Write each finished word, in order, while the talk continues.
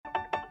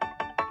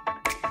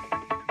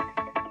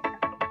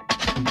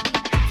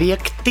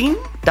Week 10,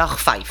 dag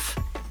 5.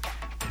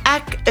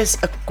 Ek is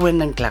 'n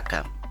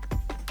koninklike.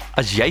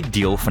 As jy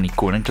deel van die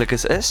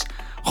koninklikes is,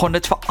 gaan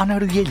dit verander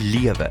hoe jy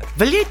lewe.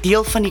 Wil jy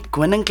deel van die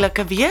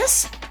koninklike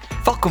wees?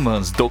 Welkom by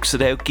ons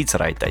Doksedale Kids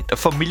Rytyd, 'n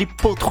familie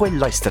potgooi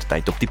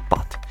luistertyd op die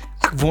pad.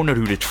 Ek wonder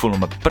hoe dit voel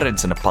om 'n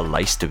prins in 'n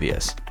paleis te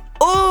wees.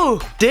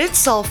 Dit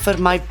sal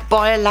vir my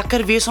baie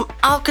lekker wees om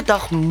elke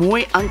dag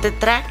mooi aan te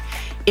trek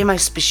en my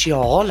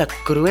spesiale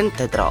kroon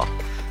te dra.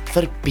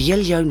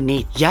 Verbeel jou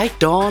net, jy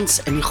dans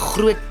in die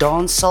groot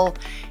danssaal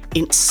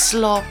en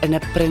slaap in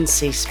 'n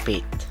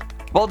prinsesbed.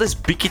 Wel, dis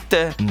bietjie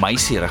te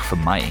meisierig vir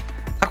my.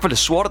 Ek wil 'n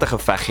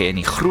swaardegeveg hê in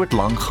die groot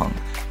lang gang.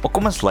 Maar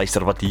kom ons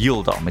luister wat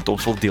Hilda met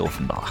ons wil deel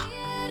vandag.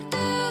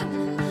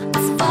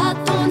 As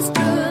wat ons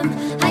droom,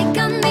 hy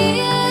kan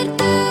meer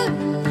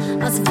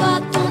doen as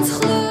wat ons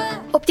glo.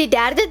 Op die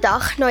 3de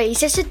dag na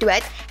Jesus se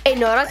dood en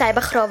nadat hy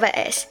begrawe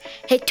is,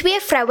 het 2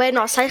 vroue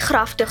na sy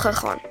graf toe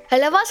gegaan.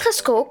 Hulle was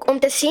geskok om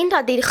te sien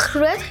dat die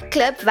groot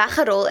klip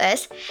weggerol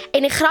is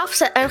en die graf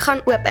se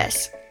ingang oop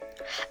is.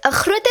 'n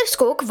Groter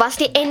skok was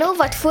die engel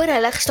wat voor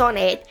hulle gestaan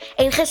het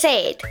en gesê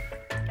het: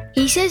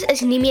 Jesus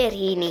is nie meer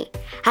hier nie.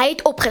 Hy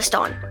het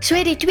opgestaan.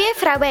 So die 2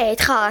 vroue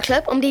het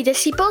gehardloop om die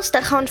disippels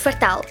te gaan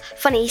vertel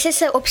van Jesus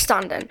se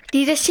opstanding.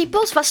 Die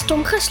disippels was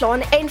stom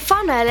geslaan en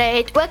van hulle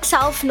het ook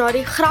self na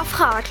die graf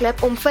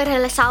gehardloop om vir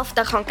hulle self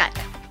te gaan kyk.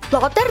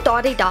 Later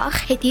daardie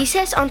dag het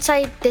Jesus aan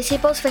sy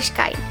disippels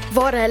verskyn,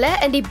 waar hulle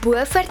in die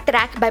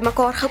bovertrek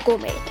bymekaar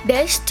gekom het.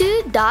 Dis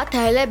toe dat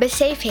hulle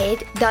besef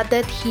het dat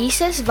dit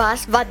Jesus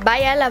was wat by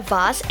hulle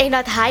was en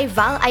dat hy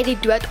wel uit die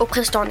dood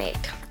opgestaan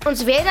het.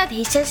 Ons weet dat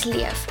Jesus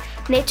leef,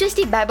 net soos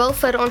die Bybel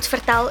vir ons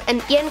vertel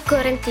in 1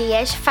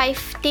 Korintiërs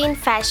 15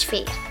 vers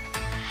 4.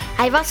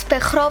 Hy was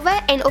begrawe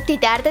en op die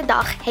 3de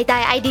dag het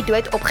hy uit die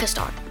dood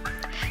opgestaan.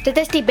 Dit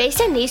is die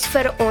beste nuus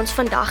vir ons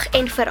vandag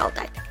en vir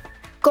altyd.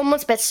 Kom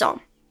ons bid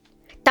saam.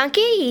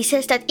 Dankie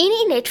Jesus dat U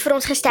nie net vir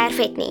ons gesterf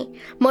het nie,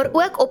 maar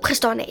ook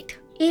opgestaan het.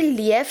 U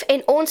leef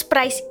en ons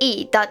prys U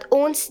dat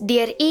ons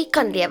deur U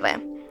kan lewe.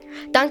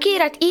 Dankie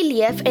dat U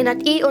leef en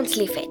dat U ons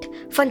liefhet,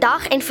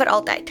 vandag en vir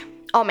altyd.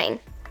 Amen.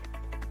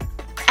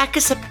 Ek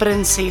is 'n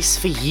prinses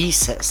vir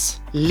Jesus.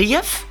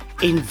 Leef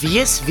en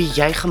wees wie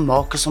jy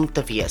gemaak is om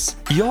te wees.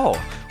 Ja,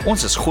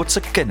 ons is God se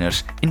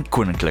kinders en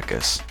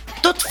koninklikes.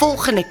 Tot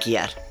volgende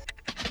keer.